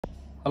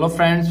Hello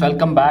friends,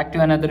 welcome back to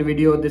another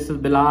video. This is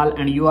Bilal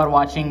and you are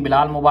watching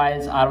Bilal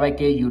Mobiles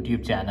RYK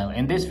YouTube channel.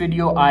 In this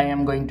video, I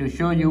am going to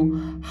show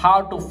you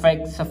how to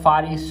fix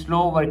Safari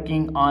slow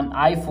working on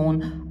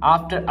iPhone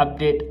after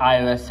update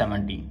iOS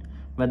 17.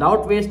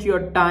 Without waste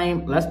your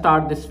time, let's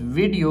start this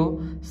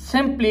video.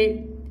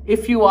 Simply,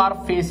 if you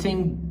are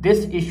facing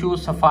this issue,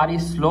 Safari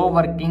slow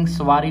working,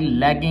 Safari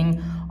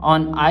lagging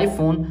on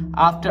iPhone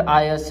after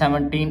iOS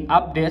 17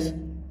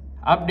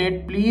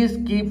 update, please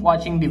keep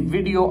watching the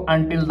video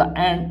until the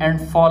end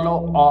and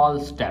follow all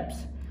steps.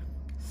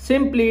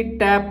 Simply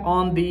tap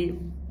on the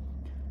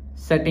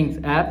settings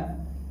app,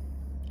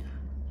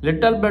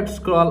 little bit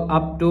scroll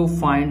up to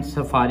find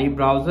Safari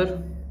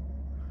browser,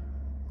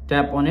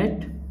 tap on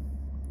it,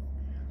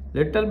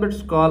 little bit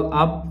scroll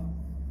up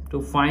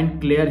to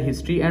find clear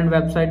history and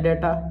website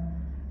data,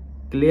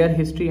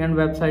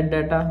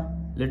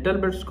 little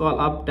bit scroll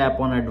up, tap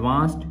on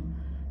advanced,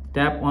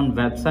 tap on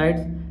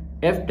websites.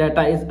 If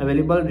data is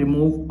available,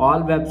 remove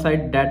all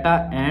website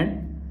data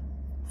and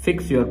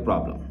fix your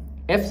problem.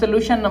 If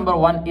solution number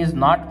 1 is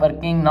not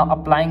working, now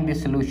applying the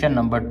solution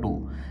number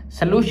 2.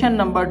 Solution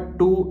number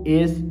 2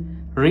 is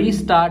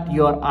restart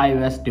your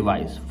iOS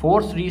device.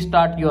 Force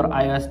restart your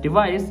iOS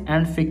device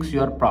and fix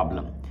your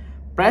problem.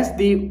 Press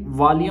the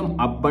volume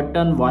up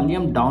button,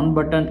 volume down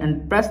button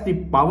and press the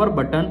power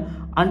button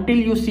until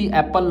you see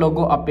Apple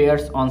logo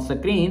appears on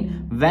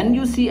screen. When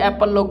you see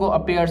Apple logo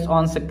appears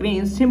on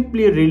screen,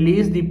 simply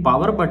release the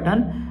power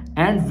button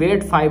and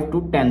wait 5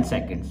 to 10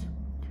 seconds.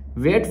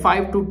 Wait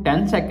 5 to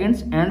 10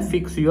 seconds and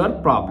fix your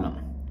problem.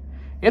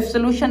 If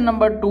solution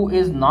number 2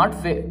 is not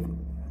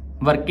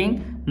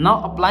working,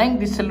 now applying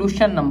the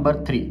solution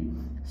number 3.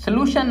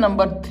 Solution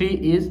number 3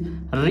 is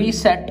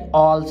reset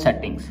all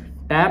settings.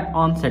 Tap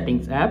on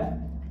settings app,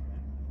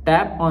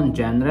 tap on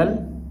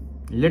general,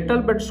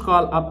 little bit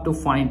scroll up to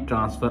find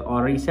transfer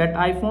or reset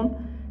iPhone,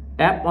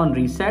 tap on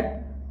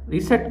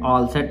reset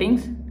all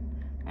settings,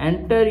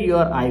 enter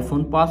your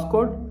iPhone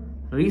passcode,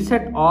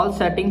 reset all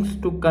settings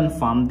to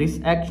confirm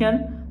this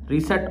action,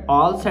 reset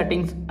all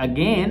settings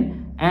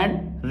again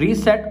and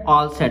reset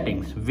all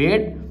settings.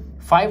 Wait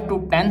 5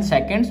 to 10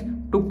 seconds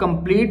to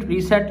complete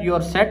reset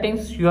your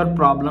settings. Your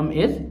problem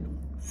is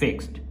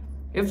fixed.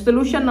 If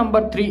solution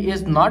number 3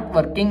 is not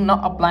working,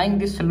 now applying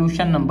the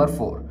solution number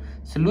 4.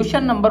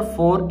 Solution number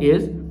 4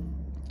 is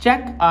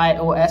check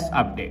iOS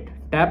update.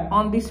 Tap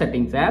on the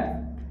settings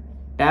app,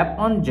 tap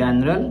on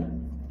general,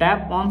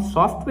 tap on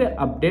software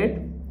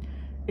update.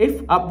 If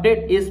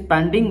update is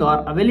pending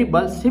or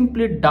available,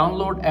 simply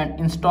download and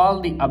install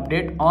the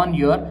update on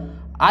your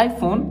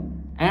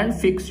iPhone and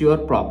fix your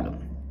problem.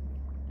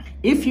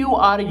 If you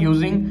are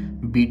using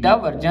beta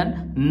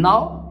version,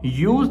 now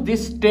use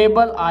this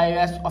stable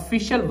iOS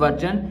official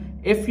version.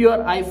 If your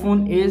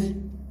iPhone is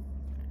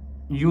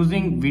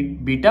using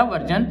beta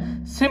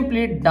version,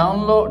 simply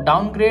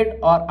downgrade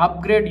or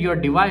upgrade your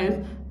device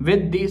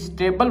with the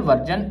stable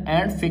version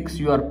and fix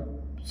your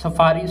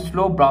Safari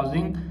slow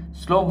browsing,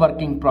 slow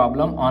working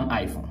problem on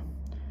iPhone.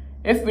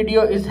 If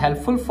video is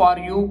helpful for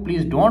you,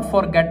 please don't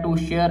forget to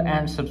share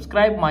and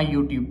subscribe my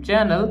YouTube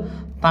channel.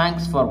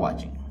 Thanks for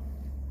watching.